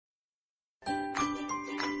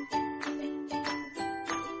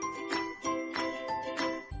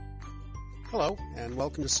Hello, and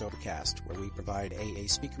welcome to Sobercast, where we provide AA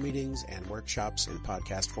speaker meetings and workshops in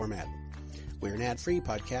podcast format. We're an ad-free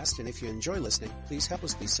podcast, and if you enjoy listening, please help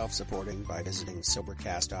us be self-supporting by visiting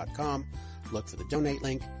Sobercast.com, look for the donate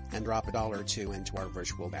link, and drop $1 or $2 into our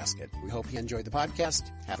virtual basket. We hope you enjoyed the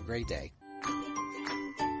podcast. Have a great day.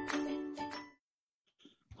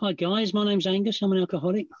 Hi guys, my name's Angus. I'm an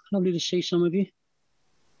alcoholic. Lovely to see some of you.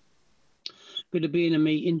 Good to be in a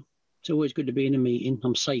meeting. It's always good to be in a meeting.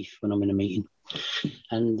 I'm safe when I'm in a meeting.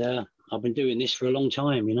 And I've been doing this for a long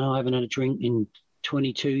time, you know. I haven't had a drink in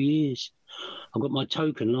 22 years. I got my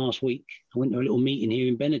token last week. I went to a little meeting here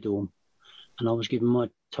in Benidorm and I was given my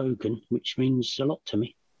token, which means a lot to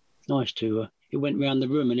me. Nice to, it went round the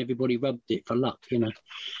room and everybody rubbed it for luck, you know,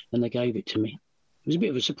 and they gave it to me. It was a bit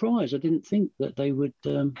of a surprise. I didn't think that they would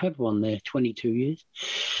have one there, 22 years.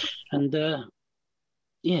 And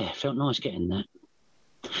yeah, it felt nice getting that.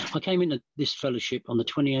 I came into this fellowship on the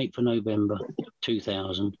 28th of November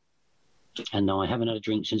 2000, and I haven't had a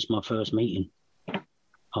drink since my first meeting.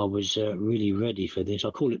 I was really ready for this.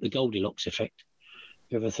 I call it the Goldilocks effect.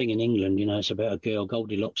 You have a thing in England, you know, it's about a girl,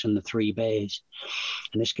 Goldilocks and the three bears.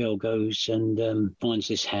 And this girl goes and finds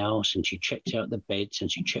this house, and she checks out the beds,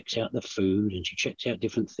 and she checks out the food, and she checks out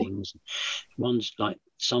different things. One's like,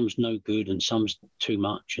 some's no good and some's too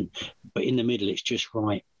much, but in the middle it's just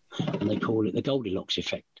right. And they call it the Goldilocks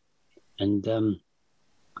effect. And,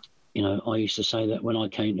 you know, I used to say that when I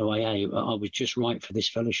came to AA, I was just right for this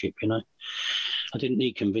fellowship, you know. I didn't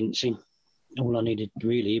need convincing. All I needed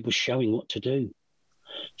really was showing what to do.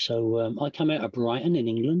 So I come out of Brighton in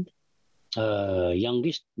England,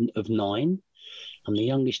 youngest of 9. I'm the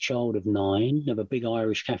youngest child of 9 of a big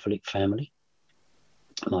Irish Catholic family.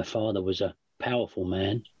 My father was a powerful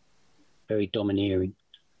man, very domineering,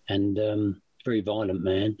 and very violent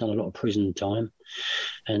man, done a lot of prison time,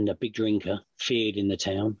 and a big drinker, feared in the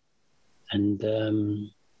town. And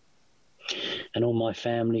all my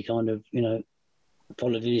family kind of, you know,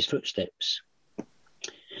 followed in his footsteps.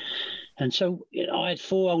 And so, you know, I had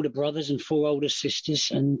 4 older brothers and 4 older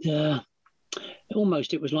sisters, and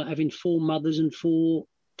almost it was like having 4 mothers and 4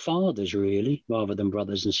 fathers, really, rather than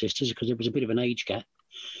brothers and sisters, because there was a bit of an age gap.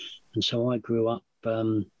 And so I grew up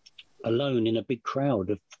alone in a big crowd,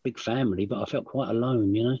 a big family, but I felt quite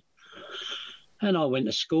alone, you know. And I went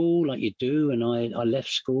to school like you do, and I left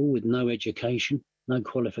school with no education, no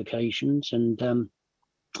qualifications, and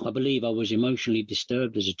I believe I was emotionally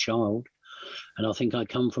disturbed as a child, and I think I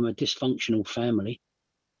come from a dysfunctional family,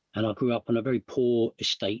 and I grew up on a very poor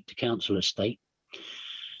estate, the council estate,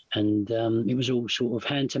 and it was all sort of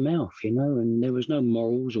hand to mouth, you know, and there was no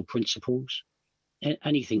morals or principles.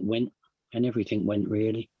 Anything went, and everything went,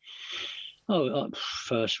 really.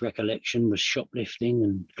 First recollection was shoplifting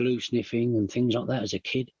and glue sniffing and things like that as a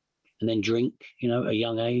kid. And then drink, you know, at a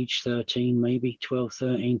young age, 13, maybe 12,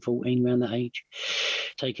 13, 14, around that age,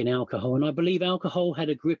 taking alcohol. And I believe alcohol had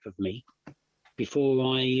a grip of me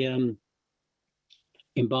before I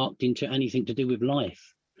embarked into anything to do with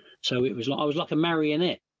life. So it was like I was like a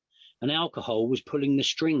marionette, and alcohol was pulling the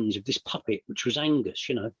strings of this puppet, which was Angus,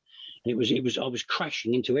 you know. And I was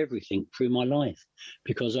crashing into everything through my life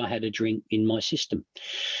because I had a drink in my system.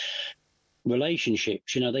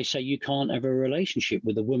 Relationships, you know, they say you can't have a relationship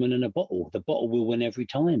with a woman and a bottle. The bottle will win every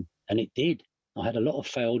time. And it did. I had a lot of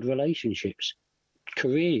failed relationships,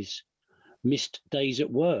 careers, missed days at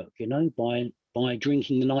work, you know, by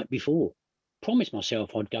drinking the night before. Promised myself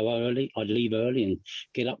I'd go early, I'd leave early and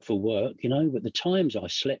get up for work, you know, but the times I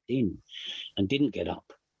slept in and didn't get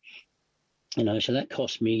up, you know, so that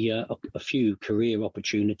cost me a few career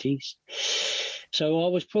opportunities. So I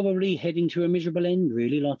was probably heading to a miserable end,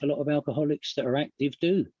 really, like a lot of alcoholics that are active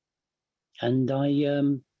do. And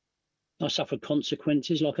I suffered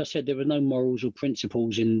consequences. Like I said, there were no morals or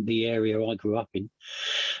principles in the area I grew up in.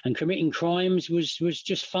 And committing crimes was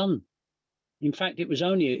just fun. In fact, it was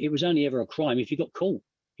only ever a crime if you got caught.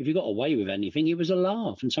 If you got away with anything, it was a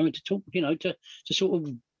laugh and something to talk, you know, to sort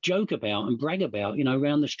of joke about and brag about, you know,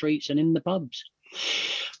 around the streets and in the pubs.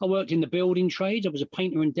 I worked in the building trades. I was a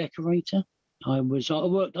painter and decorator. I'd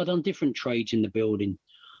done different trades in the building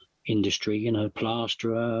industry, you know,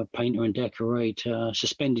 plasterer, painter and decorator,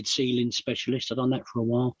 suspended ceiling specialist. I'd done that for a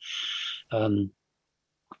while.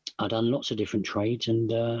 I'd done lots of different trades and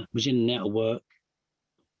was in and out of work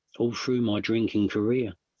all through my drinking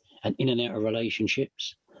career and in and out of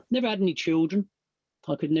relationships. Never had any children.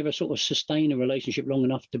 I could never sort of sustain a relationship long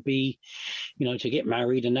enough to be, you know, to get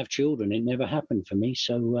married and have children. It never happened for me.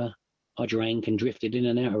 So I drank and drifted in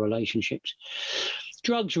and out of relationships.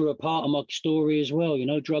 Drugs were a part of my story as well. You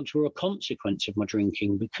know, drugs were a consequence of my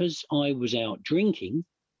drinking because I was out drinking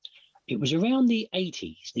it was around the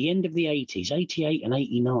 80s, the end of the 80s, 88 and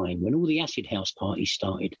 89, when all the acid house parties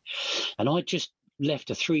started. And I just left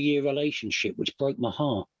a 3-year relationship, which broke my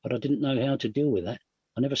heart, but I didn't know how to deal with that.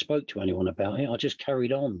 I never spoke to anyone about it. I just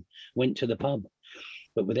carried on, went to the pub,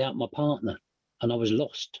 but without my partner, and I was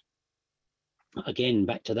lost. Again,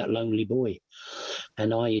 back to that lonely boy.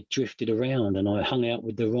 And I drifted around and I hung out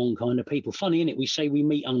with the wrong kind of people. Funny, innit? We say we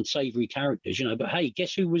meet unsavoury characters, but hey,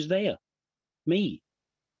 guess who was there? Me.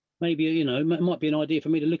 Maybe, it might be an idea for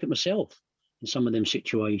me to look at myself in some of them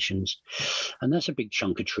situations. And that's a big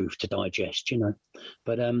chunk of truth to digest,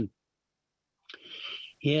 But,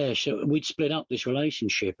 yeah, so we'd split up this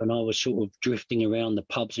relationship and I was sort of drifting around the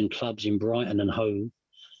pubs and clubs in Brighton and Hove.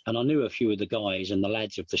 And I knew a few of the guys and the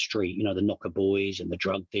lads of the street, the knocker boys and the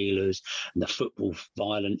drug dealers and the football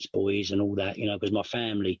violence boys and all that, because my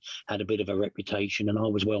family had a bit of a reputation and I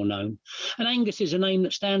was well known. And Angus is a name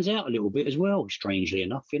that stands out a little bit as well, strangely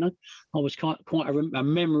enough, I was quite a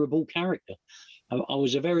memorable character. I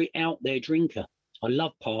was a very out there drinker. I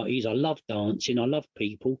love parties. I love dancing. I love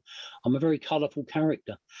people. I'm a very colourful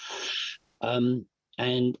character. And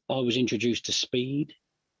I was introduced to speed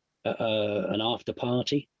at an after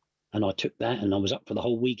party. And I took that and I was up for the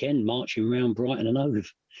whole weekend marching around Brighton and Hove.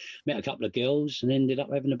 Met a couple of girls and ended up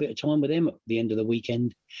having a bit of time with them at the end of the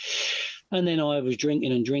weekend. And then I was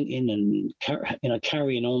drinking and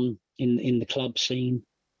carrying on in the club scene.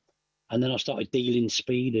 And then I started dealing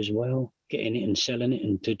speed as well, getting it and selling it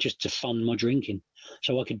and to fund my drinking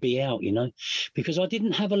so I could be out, because I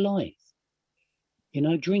didn't have a life.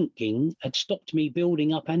 Drinking had stopped me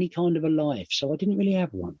building up any kind of a life. So I didn't really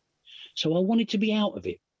have one. So I wanted to be out of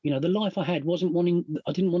it. The life I had I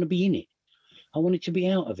didn't want to be in it. I wanted to be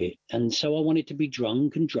out of it. And so I wanted to be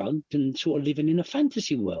drunk and drugged and sort of living in a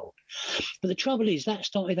fantasy world. But the trouble is that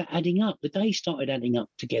started adding up. The days started adding up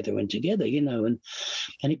together, and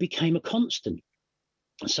it became a constant.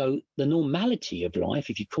 So the normality of life,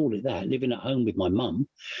 if you call it that, living at home with my mum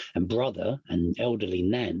and brother and elderly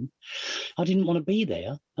nan, I didn't want to be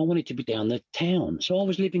there. I wanted to be down the town. So I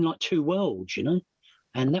was living like two worlds,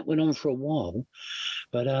 and that went on for a while.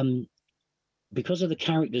 But because of the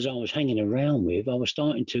characters I was hanging around with, I was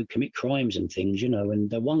starting to commit crimes and things, and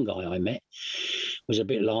the one guy I met was a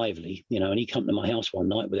bit lively, and he came to my house one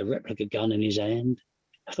night with a replica gun in his hand.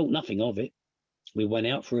 I thought nothing of it. We went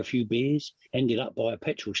out for a few beers, ended up by a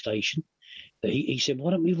petrol station. He said,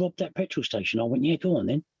 why don't we rob that petrol station? I went, yeah, go on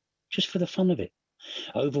then, just for the fun of it.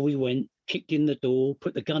 Over we went, kicked in the door,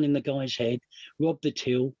 put the gun in the guy's head, robbed the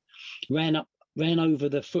till, ran over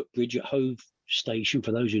the footbridge at Hove Station,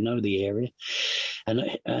 for those who know the area. And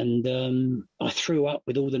I threw up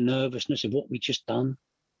with all the nervousness of what we'd just done.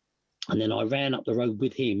 And then I ran up the road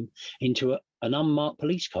with him into an unmarked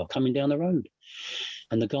police car coming down the road.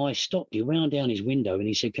 And the guy stopped. He wound down his window and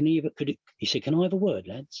he said, can I have a word,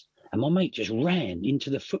 lads? And my mate just ran into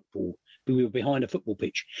the football. We were behind a football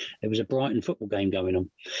pitch. There was a Brighton football game going on.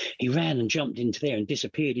 He ran and jumped into there and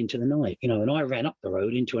disappeared into the night, and I ran up the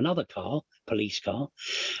road into another car, police car,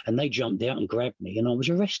 and they jumped out and grabbed me and I was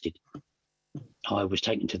arrested. I was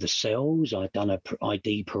taken to the cells. I'd done a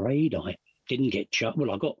ID parade. I didn't get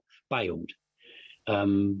I got bailed,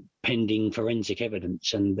 pending forensic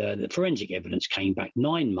evidence. And the forensic evidence came back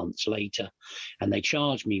 9 months later and they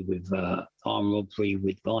charged me with armed robbery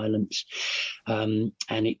with violence. And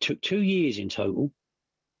it took 2 years in total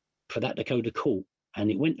for that to go to court. And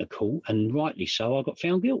it went to court, and rightly so, I got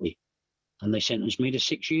found guilty. And they sentenced me to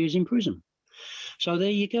 6 years in prison. So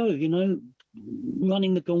there you go,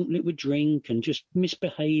 running the gauntlet with drink and just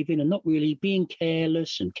misbehaving and not really being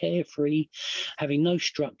careless and carefree, having no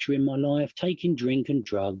structure in my life, taking drink and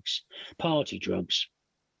drugs, party drugs,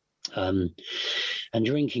 and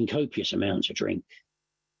drinking copious amounts of drink,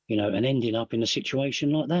 and ending up in a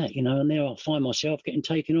situation like that, and there I find myself getting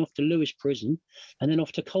taken off to Lewes Prison and then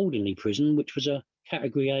off to Coldingley Prison, which was a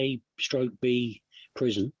Category A/B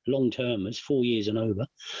prison, long-termers, 4 years and over.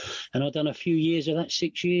 And I've done a few years of that,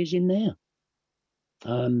 6 years in there.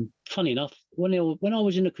 Funny enough, when I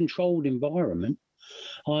was in a controlled environment,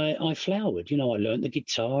 I flowered. I learnt the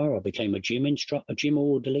guitar. I became a gym instructor, a gym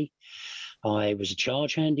orderly. I was a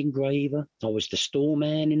charge hand engraver. I was the store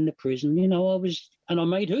man in the prison. And I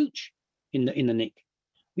made hooch in the nick.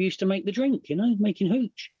 We used to make the drink, making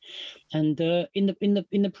hooch. And in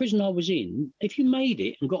the prison I was in, if you made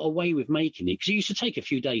it and got away with making it, because it used to take a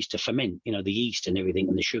few days to ferment, the yeast and everything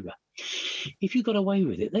and the sugar. If you got away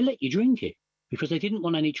with it, they let you drink it because they didn't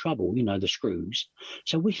want any trouble, the screws.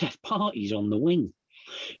 So we'd have parties on the wing.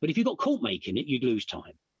 But if you got caught making it, you'd lose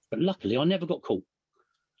time. But luckily, I never got caught.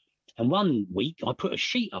 And one week I put a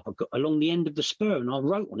sheet up along the end of the spur and I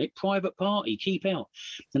wrote on it, private party, keep out.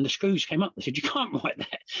 And the screws came up. They said, you can't write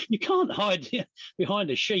that. You can't hide behind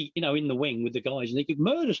a sheet, in the wing with the guys and they could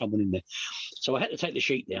murder someone in there. So I had to take the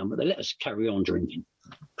sheet down, but they let us carry on drinking.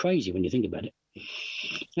 Crazy when you think about it.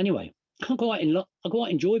 Anyway, I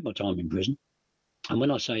quite enjoyed my time in prison. And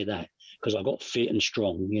when I say that, because I got fit and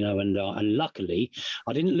strong, and luckily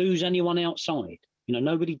I didn't lose anyone outside.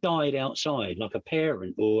 Nobody died outside, like a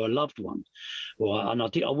parent or a loved one.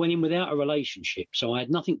 I went in without a relationship, so I had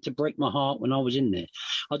nothing to break my heart when I was in there.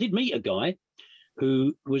 I did meet a guy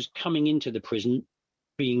who was coming into the prison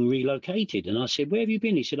being relocated. And I said, where have you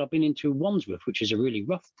been? He said, I've been into Wandsworth, which is a really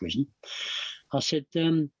rough prison. I said,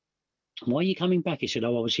 why are you coming back? He said, I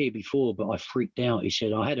was here before, but I freaked out. He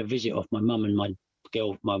said, I had a visit off my mum and my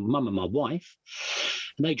mum and my wife.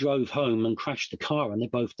 And they drove home and crashed the car and they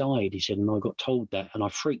both died, he said, and I got told that. And I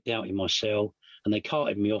freaked out in my cell and they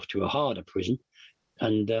carted me off to a harder prison.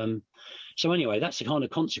 And so anyway, that's the kind of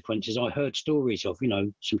consequences I heard stories of,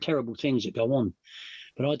 some terrible things that go on.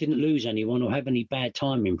 But I didn't lose anyone or have any bad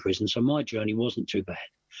time in prison, so my journey wasn't too bad.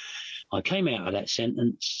 I came out of that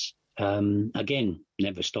sentence, again,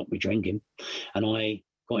 never stopped me drinking, and I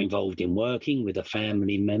got involved in working with a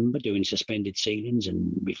family member, doing suspended ceilings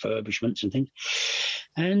and refurbishments and things.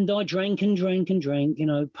 And I drank and drank and drank,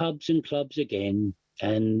 pubs and clubs again.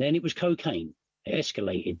 And then it was cocaine. It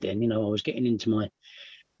escalated then, I was getting into my,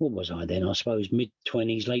 what was I then? I suppose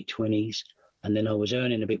mid-20s, late 20s. And then I was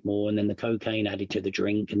earning a bit more. And then the cocaine added to the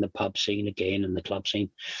drink and the pub scene again and the club scene.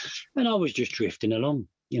 And I was just drifting along,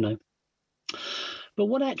 But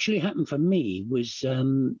what actually happened for me was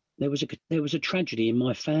there was a tragedy in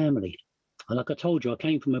my family. And like I told you, I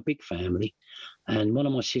came from a big family and one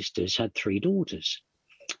of my sisters had 3 daughters.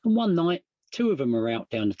 And one night, 2 of them were out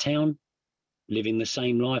down the town living the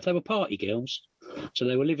same life. They were party girls. So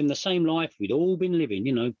they were living the same life we'd all been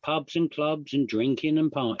living, pubs and clubs and drinking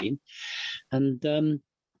and partying. And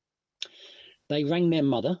they rang their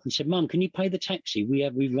mother and said, Mum, can you pay the taxi?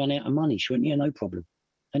 We've run out of money. She went, yeah, no problem.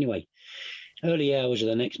 Anyway, early hours of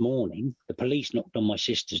the next morning, the police knocked on my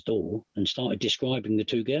sister's door and started describing the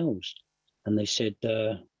 2 girls. And they said,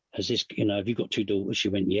 have you got 2 daughters? She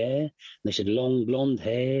went, yeah. And they said, long blonde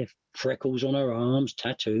hair, freckles on her arms,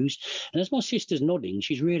 tattoos. And as my sister's nodding,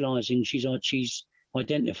 she's realising she's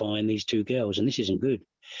identifying these 2 girls, and this isn't good.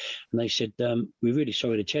 And they said, we're really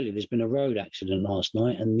sorry to tell you, there's been a road accident last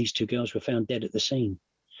night, and these 2 girls were found dead at the scene.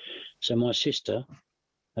 So my sister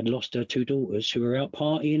had lost her 2 daughters who were out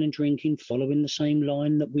partying and drinking, following the same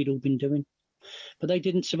line that we'd all been doing. But they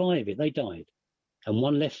didn't survive it. They died. And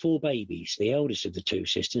one left 4 babies. The eldest of the 2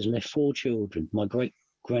 sisters left 4 children. I'm a great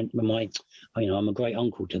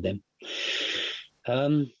uncle to them.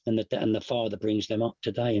 And the father brings them up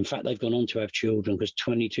today. In fact, they've gone on to have children because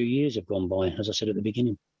 22 years have gone by, as I said at the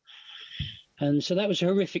beginning. And so that was a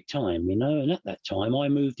horrific time, and at that time I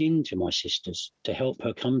moved into my sister's to help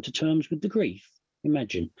her come to terms with the grief.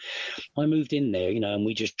 Imagine, I moved in there, and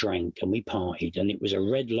we just drank and we partied, and it was a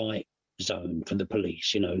red light zone for the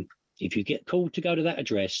police. If you get called to go to that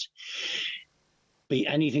address,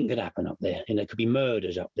 anything could happen up there. There could be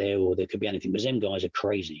murders up there, or there could be anything. Because them guys are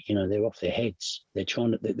crazy. They're off their heads. They're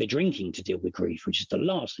drinking to deal with grief, which is the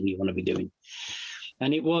last thing you want to be doing.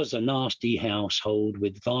 And it was a nasty household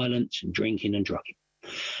with violence and drinking and drugging.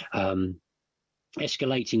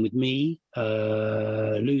 Escalating with me,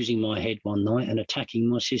 losing my head one night and attacking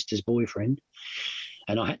my sister's boyfriend.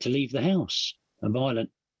 And I had to leave the house. A violent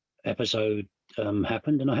episode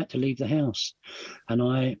happened and I had to leave the house. And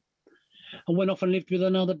I went off and lived with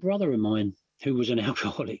another brother of mine who was an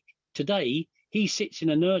alcoholic. Today, he sits in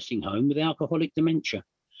a nursing home with alcoholic dementia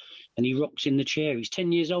and he rocks in the chair. He's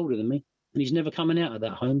 10 years older than me and he's never coming out of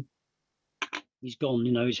that home. He's gone,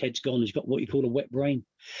 his head's gone. He's got what you call a wet brain.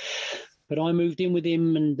 But I moved in with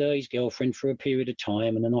him and his girlfriend for a period of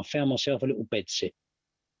time, and then I found myself a little bedsit.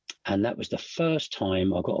 And that was the first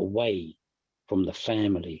time I got away from the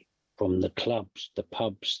family, from the clubs, the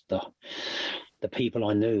pubs, the people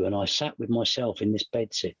I knew, and I sat with myself in this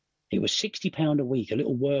bedsit. It was £60 a week, a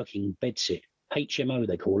little working bedsit, HMO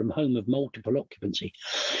they call them, home of multiple occupancy.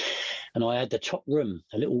 And I had the top room,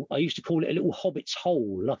 I used to call it a little hobbit's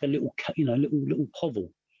hole, like a little, little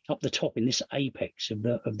hovel up the top in this apex of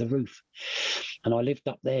the roof. And I lived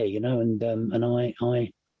up there, and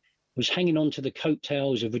I was hanging on to the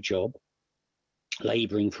coattails of a job,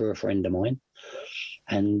 labouring for a friend of mine.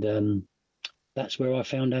 And that's where I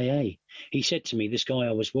found AA. He said to me, this guy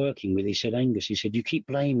I was working with, he said, Angus, he said, you keep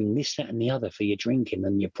blaming this, that and the other for your drinking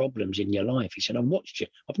and your problems in your life. He said, I've watched you.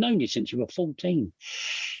 I've known you since you were 14.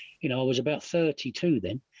 I was about 32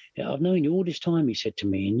 then. I've known you all this time, he said to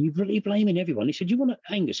me, and you're really blaming everyone. He said,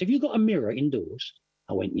 Angus, have you got a mirror indoors?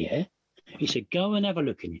 I went, yeah. He said, go and have a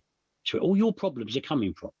look in it. It's where all your problems are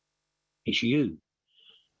coming from. It's you.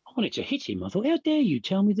 I wanted to hit him. I thought, how dare you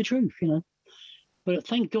tell me the truth, But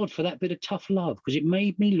thank God for that bit of tough love, because it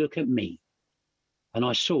made me look at me. And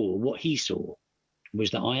I saw what he saw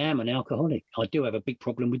was that I am an alcoholic. I do have a big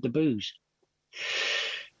problem with the booze.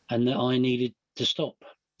 And that I needed to stop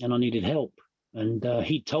and I needed help. And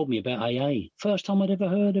he told me about AA. First time I'd ever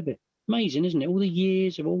heard of it. Amazing, isn't it? All the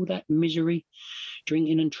years of all that misery,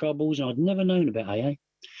 drinking and troubles, and I'd never known about AA.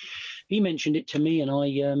 He mentioned it to me, and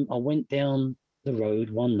I went down the road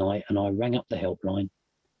one night and I rang up the helpline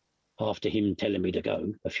after him telling me to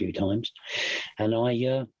go a few times. And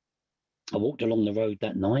I walked along the road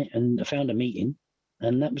that night and I found a meeting,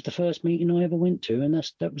 and that was the first meeting I ever went to, and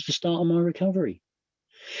that was the start of my recovery.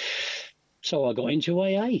 So I got into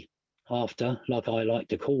AA after, like I like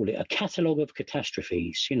to call it, a catalogue of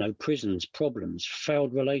catastrophes, prisons, problems,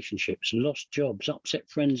 failed relationships, lost jobs, upset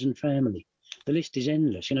friends and family. The list is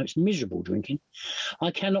endless. It's miserable drinking.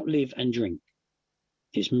 I cannot live and drink.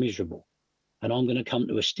 It's miserable. And I'm going to come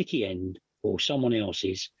to a sticky end, or someone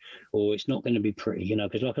else's, or it's not going to be pretty,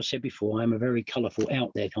 because like I said before, I am a very colourful,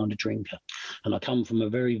 out there kind of drinker. And I come from a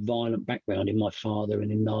very violent background in my father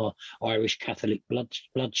and in our Irish Catholic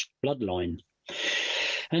bloodline.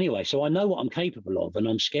 Anyway, so I know what I'm capable of, and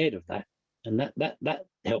I'm scared of that. And that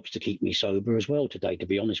helps to keep me sober as well today, to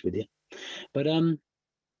be honest with you. But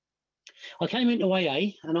I came into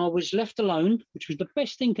AA and I was left alone, which was the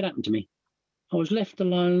best thing could happen to me. I was left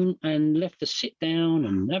alone and left to sit down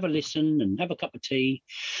and have a listen and have a cup of tea.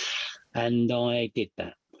 And I did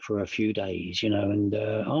that for a few days, and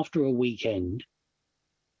after a weekend,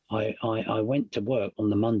 I went to work on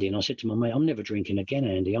the Monday and I said to my mate, I'm never drinking again,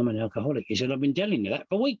 Andy. I'm an alcoholic. He said, I've been telling you that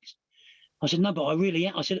for weeks. I said, no, but I really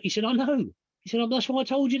am. He said, I know. He said, oh, that's why I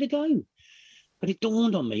told you to go. But it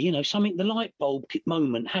dawned on me, the light bulb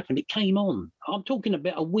moment happened. It came on. I'm talking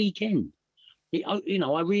about a weekend.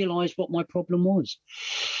 I realised what my problem was.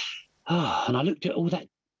 And I looked at all that,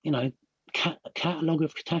 catalogue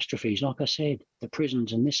of catastrophes, like I said, the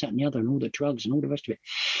prisons and this, that and the other, and all the drugs and all the rest of it.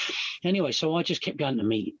 Anyway, so I just kept going to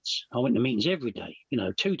meetings. I went to meetings every day,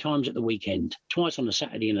 2 times at the weekend, twice on a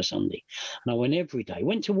Saturday and a Sunday. And I went every day,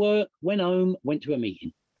 went to work, went home, went to a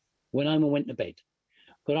meeting, went home and went to bed.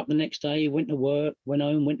 Got up the next day, went to work, went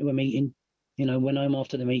home, went to a meeting, went home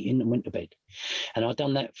after the meeting and went to bed. And I'd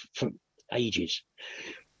done that for ages.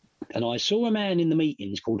 And I saw a man in the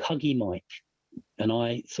meetings called Huggy Mike. And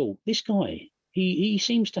I thought, this guy, he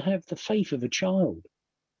seems to have the faith of a child.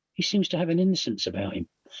 He seems to have an innocence about him.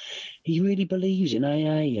 He really believes in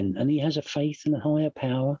AA and he has a faith in a higher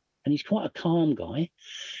power. And he's quite a calm guy.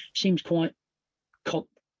 Seems quite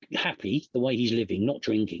happy the way he's living, not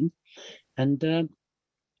drinking. And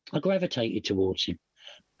I gravitated towards him.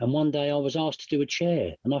 And one day I was asked to do a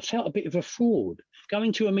chair, and I felt a bit of a fraud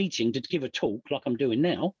going to a meeting to give a talk like I'm doing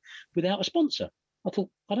now without a sponsor. I thought,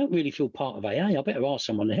 I don't really feel part of AA. I better ask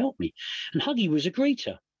someone to help me. And Huggy was a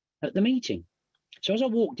greeter at the meeting. So as I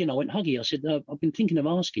walked in, I went, Huggy, I said, I've been thinking of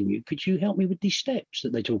asking you, could you help me with these steps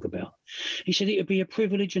that they talk about? He said, it would be a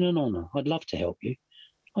privilege and an honour. I'd love to help you.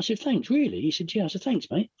 I said, thanks, really? He said, yeah. I said, thanks,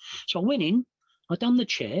 mate. So I went in. I done the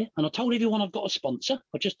chair and I told everyone I've got a sponsor.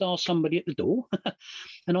 I just asked somebody at the door.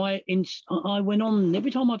 And I went on,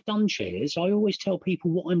 every time I've done chairs, I always tell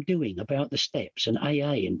people what I'm doing about the steps and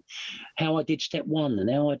AA and how I did step 1 and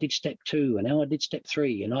how I did step 2 and how I did step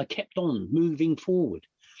 3. And I kept on moving forward,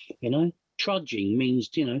 Trudging means,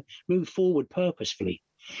 move forward purposefully.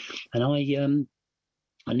 And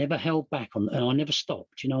I never held back and I never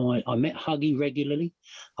stopped. I met Huggy regularly.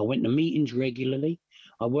 I went to meetings regularly.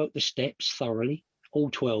 I worked the steps thoroughly,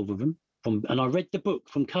 all 12 of them, and I read the book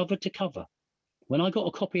from cover to cover. When I got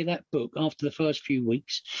a copy of that book after the first few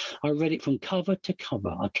weeks, I read it from cover to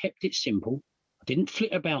cover. I kept it simple. I didn't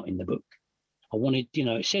flit about in the book. I wanted,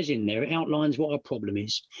 it says in there, it outlines what our problem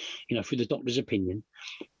is, through the doctor's opinion.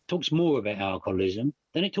 It talks more about alcoholism.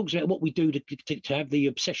 Then it talks about what we do to have the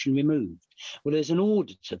obsession removed. Well, there's an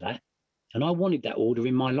order to that. And I wanted that order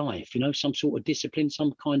in my life, some sort of discipline,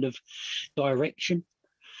 some kind of direction.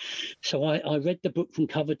 So I read the book from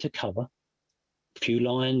cover to cover, a few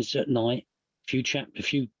lines at night, a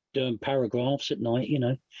few paragraphs at night,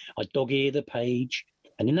 I dog-ear the page.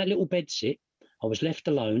 And in that little bedsit, I was left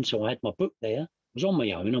alone. So I had my book there. I was on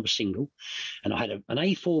my own. I was single. And I had an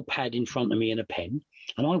A4 pad in front of me and a pen.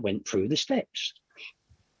 And I went through the steps.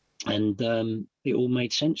 And it all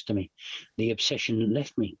made sense to me. The obsession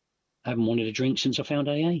left me. I haven't wanted a drink since I found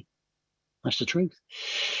AA. That's the truth.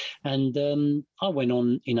 And I went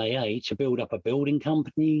on in AA to build up a building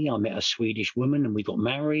company. I met a Swedish woman and we got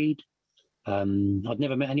married. I'd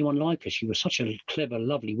never met anyone like her. She was such a clever,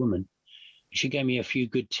 lovely woman. She gave me a few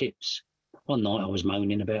good tips. One night I was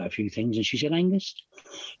moaning about a few things and she said, Angus,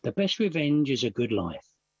 the best revenge is a good life.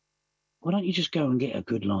 Why don't you just go and get a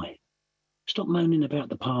good life? Stop moaning about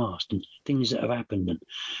the past and things that have happened and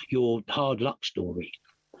your hard luck story.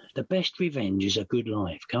 The best revenge is a good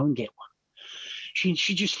life. Go and get one. She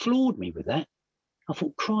just floored me with that. I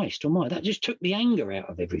thought, Christ almighty, that just took the anger out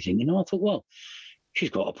of everything. You know, I thought, well, she's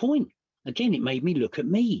got a point. Again, it made me look at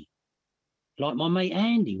me. Like my mate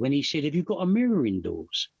Andy, when he said, have you got a mirror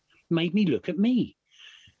indoors? Made me look at me.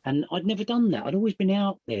 And I'd never done that. I'd always been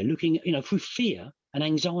out there looking at, you know, through fear and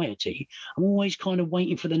anxiety. I'm always kind of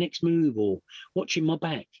waiting for the next move or watching my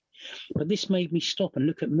back. But this made me stop and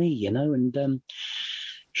look at me, you know, and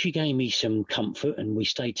she gave me some comfort and we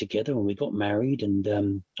stayed together and we got married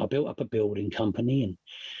and I built up a building company and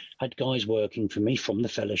had guys working for me from the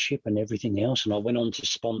fellowship and everything else. And I went on to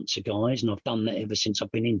sponsor guys and I've done that ever since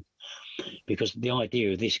I've been in, because the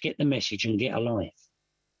idea of this, get the message and get a life.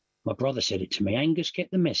 My brother said it to me, Angus,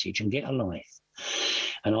 get the message and get a life.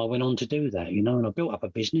 And I went on to do that, you know, and I built up a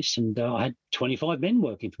business and I had 25 men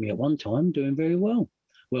working for me at one time, doing very well,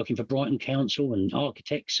 working for Brighton Council and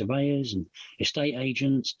architects, surveyors and estate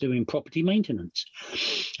agents, doing property maintenance.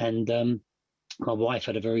 And my wife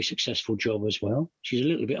had a very successful job as well. She's a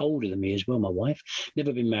little bit older than me as well, my wife.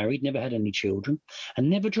 Never been married, never had any children,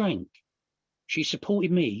 and never drank. She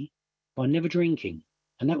supported me by never drinking.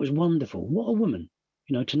 And that was wonderful. What a woman,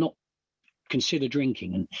 you know, to not consider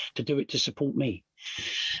drinking and to do it to support me.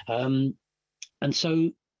 And so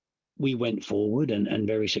we went forward and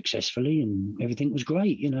very successfully and everything was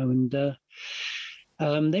great, you know. And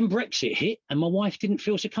then Brexit hit and my wife didn't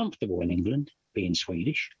feel so comfortable in England, being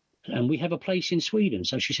Swedish. And we have a place in Sweden.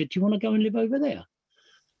 So she said, do you want to go and live over there?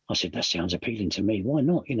 I said, that sounds appealing to me. Why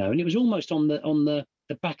not? You know, and it was almost on the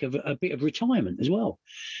back of a bit of retirement as well.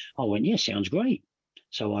 I went, yeah, sounds great.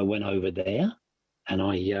 So I went over there and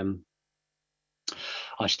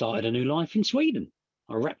I started a new life in Sweden.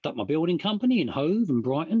 I wrapped up my building company in Hove and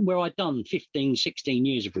Brighton, where I'd done 15, 16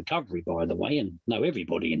 years of recovery, by the way, and know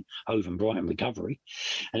everybody in Hove and Brighton recovery.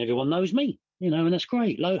 And everyone knows me, you know, and that's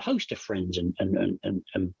great. Host of friends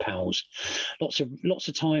and pals. Lots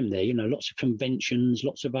of time there, you know, lots of conventions,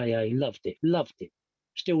 lots of AA. Loved it.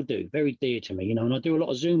 Still do. Very dear to me, you know, and I do a lot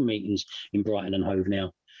of Zoom meetings in Brighton and Hove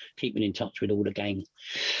now, keeping in touch with all the gang.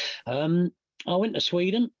 I went to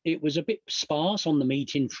Sweden. It was a bit sparse on the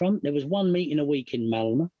meeting front. There was one meeting a week in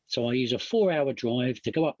Malmö. So I used a 4-hour drive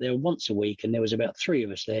to go up there once a week. And there was about 3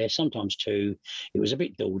 of us there, sometimes 2. It was a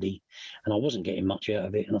bit dawdy and I wasn't getting much out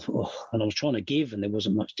of it. And I thought, oh, and I was trying to give and there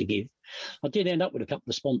wasn't much to give. I did end up with a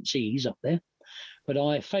couple of sponsees up there, but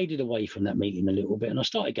I faded away from that meeting a little bit. And I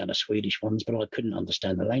started going to Swedish ones, but I couldn't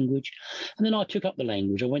understand the language. And then I took up the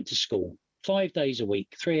language. I went to school 5 days a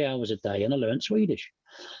week, 3 hours a day, and I learned Swedish.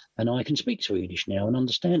 And I can speak Swedish now and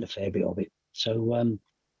understand a fair bit of it. So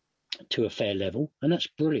to a fair level. And that's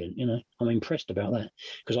brilliant, you know. I'm impressed about that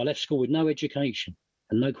because I left school with no education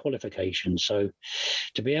and no qualifications. So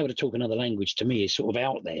to be able to talk another language to me is sort of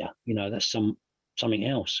out there. You know, that's something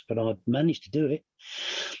else. But I've managed to do it.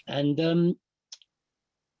 And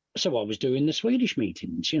so I was doing the Swedish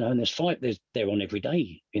meetings, you know, and they're on every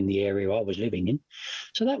day in the area I was living in.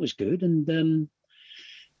 So that was good. And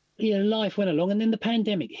yeah, life went along, and then the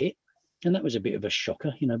pandemic hit, and that was a bit of a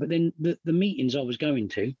shocker, you know. But then the meetings I was going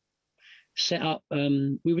to set up,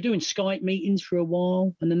 we were doing Skype meetings for a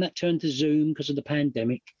while, and then that turned to Zoom because of the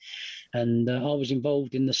pandemic. And I was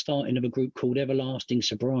involved in the starting of a group called Everlasting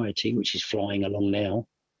Sobriety, which is flying along now.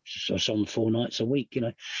 So it's on 4 nights a week, you know.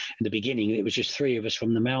 In the beginning, it was just 3 of us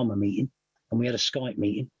from the Malmö meeting, and we had a Skype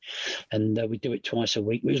meeting, and we do it twice a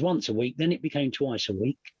week. It was once a week, then it became twice a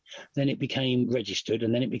week. Then it became registered,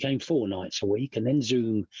 and then it became 4 nights a week, and then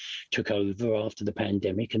Zoom took over after the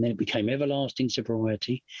pandemic, and then it became Everlasting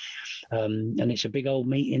Sobriety, and it's a big old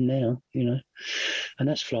meeting now, you know, and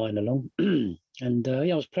that's flying along. And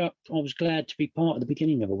yeah, I was glad to be part of the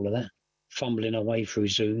beginning of all of that, fumbling our way through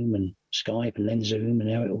Zoom and Skype and then Zoom,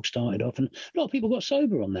 and how it all started off, and a lot of people got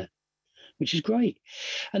sober on that, which is great.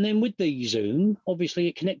 And then with the Zoom, obviously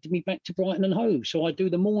it connected me back to Brighton and Hove. So I do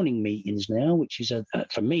the morning meetings now, which is,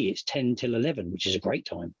 for me, it's 10 till 11, which is a great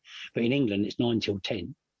time. But in England, it's 9 till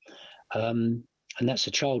 10. And that's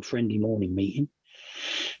a child-friendly morning meeting.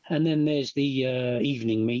 And then there's the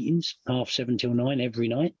evening meetings, 7:30 till 9 every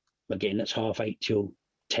night. Again, that's 8:30 till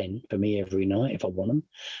 10 for me every night if I want them.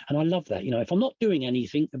 And I love that. You know, if I'm not doing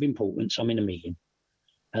anything of importance, I'm in a meeting.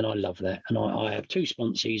 And I love that. And I have 2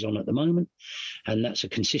 sponsees on at the moment, and that's a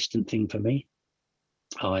consistent thing for me.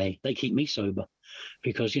 They keep me sober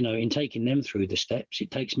because, in taking them through the steps,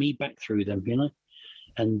 it takes me back through them,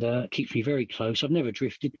 and keeps me very close. I've never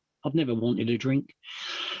drifted. I've never wanted a drink.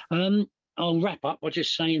 I'll wrap up by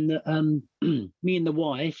just saying that me and the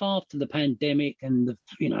wife, after the pandemic and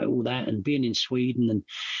all that, and being in Sweden, and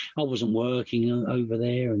I wasn't working over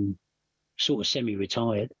there, and sort of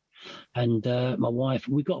semi-retired. And my wife,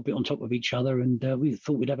 we got a bit on top of each other, and we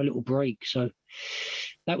thought we'd have a little break. So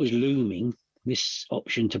that was looming, this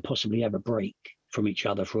option to possibly have a break from each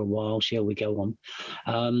other for a while, see how we go on.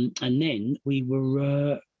 And then we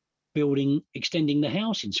were extending the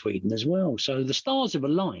house in Sweden as well. So the stars have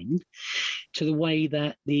aligned to the way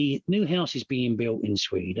that the new house is being built in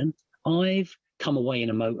Sweden. I've come away in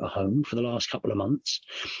a motorhome for the last couple of months.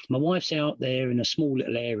 My wife's out there in a small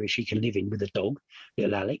little area she can live in with a dog,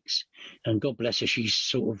 little Alex, and God bless her, she's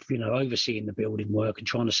sort of, overseeing the building work and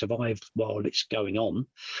trying to survive while it's going on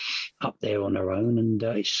up there on her own, and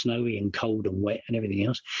it's snowy and cold and wet and everything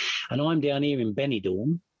else. And I'm down here in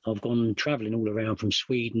Benidorm. I've gone travelling all around from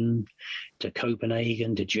Sweden to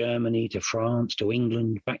Copenhagen to Germany to France to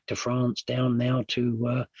England, back to France, down now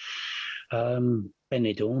to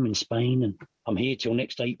Benidorm in Spain, and I'm here till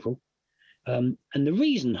next April. And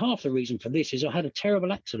half the reason for this is I had a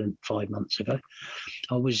terrible accident 5 months ago.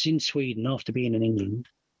 I was in Sweden after being in England,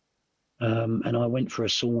 and I went for a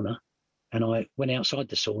sauna, and I went outside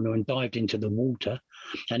the sauna and dived into the water,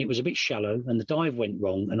 and it was a bit shallow, and the dive went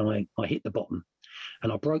wrong, and I hit the bottom,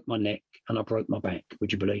 and I broke my neck and I broke my back,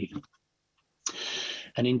 would you believe?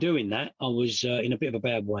 And in doing that, I was in a bit of a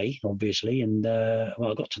bad way, obviously. And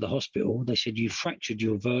when I got to the hospital, they said, you've fractured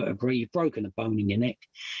your vertebrae, you've broken a bone in your neck,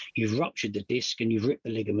 you've ruptured the disc, and you've ripped the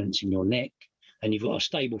ligaments in your neck, and you've got a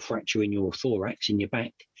stable fracture in your thorax, in your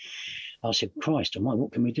back. I said, Christ almighty,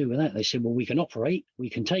 what can we do with that? They said, well, we can operate. We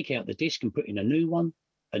can take out the disc and put in a new one,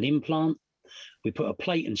 an implant. We put a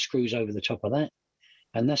plate and screws over the top of that,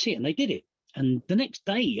 and that's it. And they did it. And the next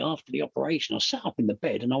day after the operation, I sat up in the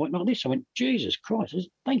bed and I went like this. I went, Jesus Christ,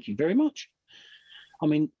 thank you very much. I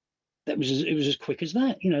mean, it was as quick as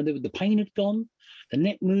that. The pain had gone. The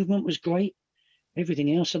neck movement was great.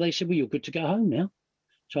 Everything else. So they said, well, you're good to go home now.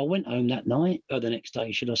 So I went home that night, or the next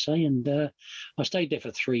day, should I say. And I stayed there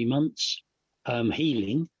for 3 months,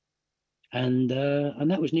 healing. And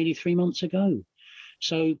that was nearly 3 months ago.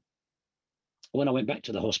 So when I went back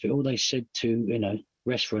to the hospital, they said to,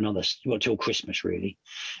 rest for till Christmas, really.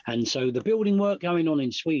 And so the building work going on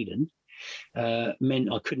in Sweden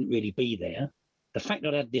meant I couldn't really be there. The fact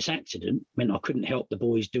that I had this accident meant I couldn't help the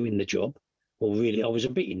boys doing the job. Or really, I was a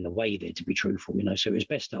bit in the way there, to be truthful, So it was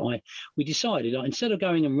best that we decided that instead of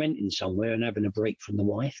going and renting somewhere and having a break from the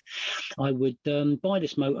wife, I would buy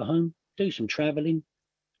this motorhome, do some travelling,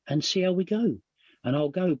 and see how we go. And I'll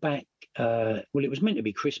go back. Well, it was meant to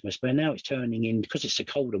be Christmas, but now it's turning in, because it's so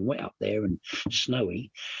cold and wet up there and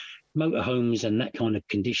snowy. Motorhomes and that kind of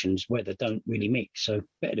conditions, weather don't really mix. So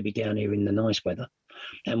better to be down here in the nice weather,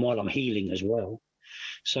 and while I'm healing as well.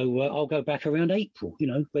 So I'll go back around April,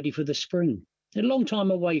 ready for the spring. A long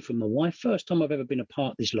time away from my wife. First time I've ever been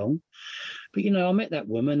apart this long. But, I met that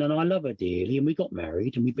woman and I love her dearly, and we got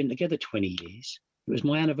married and we've been together 20 years. It was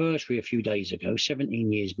my anniversary a few days ago,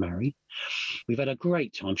 17 years married. We've had a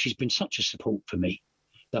great time. She's been such a support for me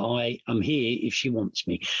that I am here if she wants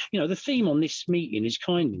me. The theme on this meeting is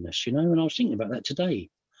kindliness, and I was thinking about that today.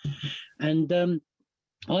 And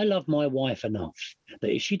I love my wife enough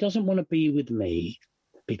that if she doesn't want to be with me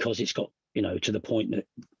because it's got, to the point that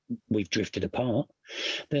we've drifted apart,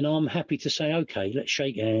 then I'm happy to say, okay, let's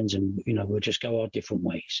shake hands and, we'll just go our different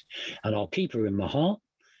ways. And I'll keep her in my heart,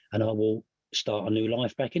 and I will start a new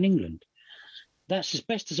life back in England. That's as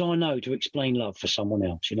best as I know to explain love for someone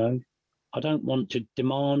else, I don't want to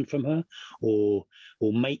demand from her or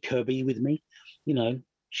make her be with me.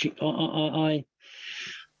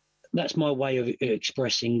 That's my way of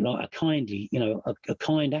expressing like a kindly, a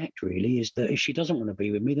kind act really, is that if she doesn't want to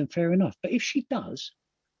be with me, then fair enough. But if she does,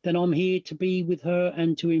 then I'm here to be with her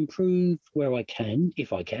and to improve where I can,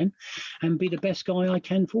 if I can, and be the best guy I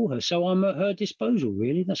can for her. So I'm at her disposal,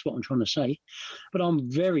 really. That's what I'm trying to say. But I'm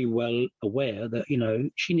very well aware that,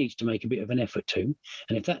 she needs to make a bit of an effort too.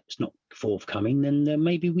 And if that's not forthcoming, then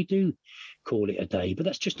maybe we do call it a day. But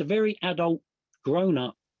that's just a very adult,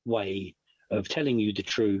 grown-up way of telling you the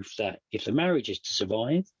truth that if the marriage is to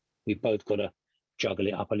survive, we've both got to juggle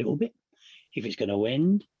it up a little bit. If it's going to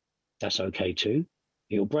end, that's okay too.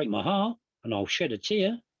 It'll break my heart and I'll shed a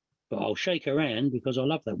tear, but I'll shake her hand because I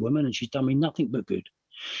love that woman and she's done me nothing but good.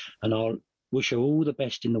 And I'll wish her all the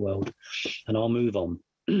best in the world and I'll move on.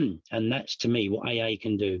 And that's, to me, what AA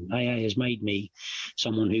can do. AA has made me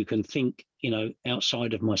someone who can think,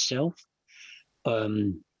 outside of myself,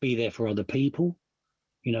 be there for other people,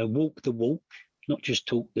 walk the walk, not just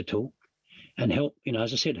talk the talk, and help,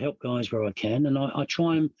 as I said, help guys where I can. And I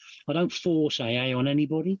try and I don't force AA on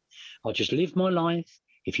anybody. I just live my life.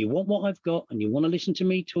 If you want what I've got and you want to listen to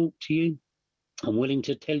me talk to you, I'm willing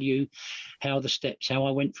to tell you how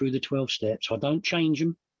I went through the 12 steps. I don't change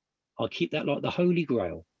them. I keep that like the Holy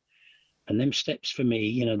Grail. And them steps for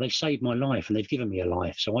me, they saved my life and they've given me a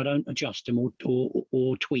life. So I don't adjust them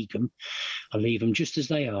or tweak them. I leave them just as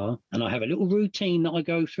they are. And I have a little routine that I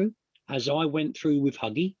go through, as I went through with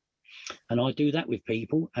Huggy. And I do that with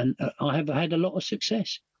people. And I have had a lot of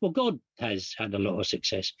success. Well, God has had a lot of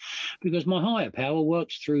success because my higher power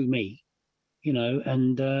works through me,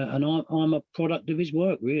 and I'm a product of his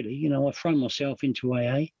work, really. I've thrown myself into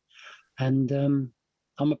AA, and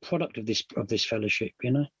I'm a product of this fellowship,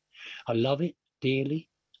 I love it dearly.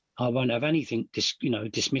 I won't have anything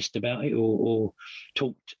dismissed about it or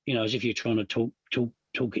talked, as if you're trying to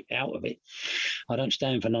talk it out of it. I don't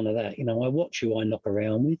stand for none of that. I watch who I knock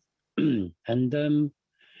around with. And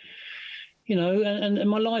and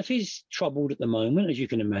my life is troubled at the moment, as you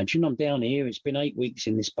can imagine. I'm down here. It's been 8 weeks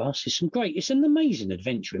in this bus. It's an amazing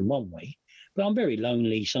adventure in one way, but I'm very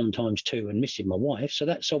lonely sometimes too and missing my wife. So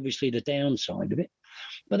that's obviously the downside of it.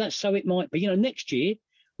 But that's so it might be. Next year,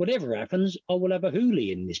 whatever happens, I will have a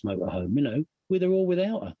hoolie in this motorhome, with her or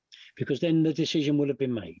without her, because then the decision will have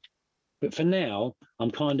been made. But for now,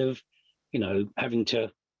 I'm kind of, having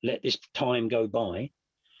to let this time go by,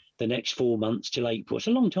 the next 4 months till April. It's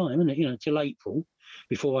a long time, isn't it? Till April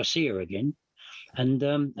before I see her again. And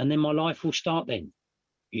then my life will start then,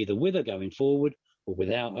 either with her going forward or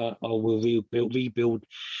without her. I will rebuild,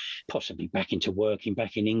 possibly back into working,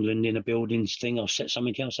 back in England in a buildings thing. I'll set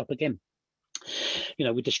something else up again,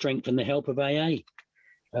 with the strength and the help of AA.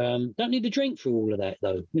 Don't need to drink through all of that,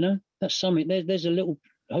 though. That's something. There's a little,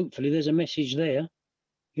 hopefully there's a message there,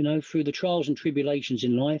 through the trials and tribulations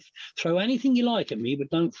in life. Throw anything you like at me, but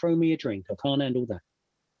don't throw me a drink. I can't handle that.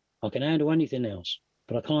 I can handle anything else,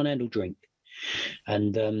 but I can't handle drink.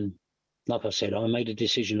 And like I said, I made a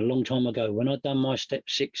decision a long time ago when I'd done my step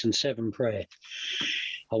 6 and 7 prayer.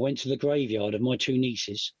 I went to the graveyard of my 2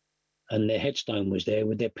 nieces, and their headstone was there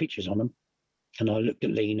with their pictures on them. And I looked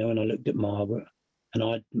at Lena and I looked at Margaret, and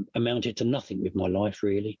I amounted to nothing with my life,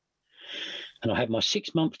 really. And I had my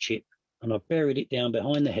 6-month chip, and I buried it down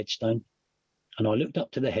behind the headstone. And I looked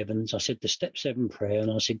up to the heavens. I said the step 7 prayer,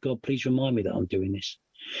 and I said, God, please remind me that I'm doing this.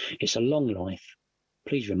 It's a long life.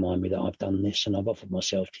 Please remind me that I've done this, and I've offered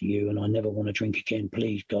myself to you, and I never want to drink again.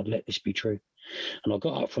 Please, God, let this be true. And I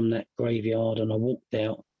got up from that graveyard and I walked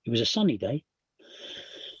out. It was a sunny day.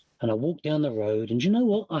 And I walked down the road, and you know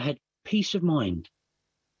what? I had peace of mind.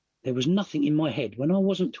 There was nothing in my head. When I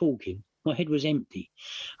wasn't talking, my head was empty.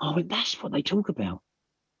 I went, that's what they talk about.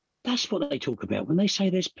 That's what they talk about when they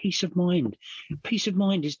say there's peace of mind. Peace of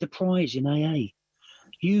mind is the prize in AA.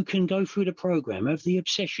 You can go through the program, have the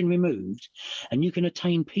obsession removed, and you can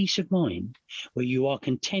attain peace of mind where you are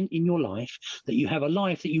content in your life, that you have a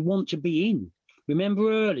life that you want to be in.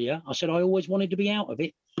 Remember earlier, I said I always wanted to be out of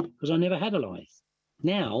it because I never had a life.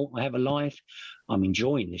 Now I have a life. I'm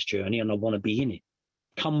enjoying this journey and I want to be in it,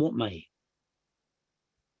 come what may.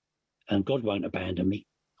 And God won't abandon me.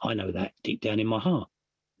 I know that deep down in my heart.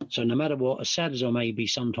 So no matter what, as sad as I may be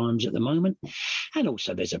sometimes at the moment, and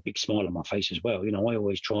also there's a big smile on my face as well. I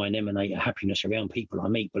always try and emanate a happiness around people I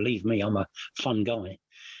meet. Believe me, I'm a fun guy.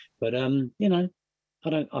 But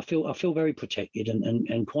I feel very protected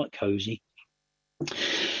and quite cozy.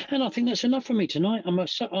 And I think that's enough for me tonight. I'm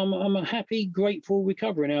a happy, grateful,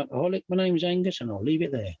 recovering alcoholic. My name's Angus, and I'll leave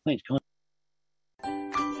it there. Thanks, guys.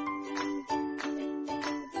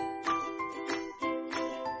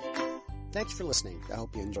 Thanks for listening. I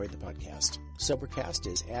hope you enjoyed the podcast. Sobercast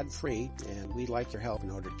is ad-free, and we'd like your help in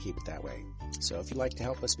order to keep it that way. So if you'd like to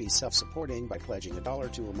help us be self-supporting by pledging $1 or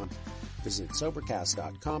 $2 a month, visit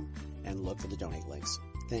Sobercast.com and look for the donate links.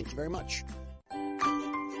 Thank you very much.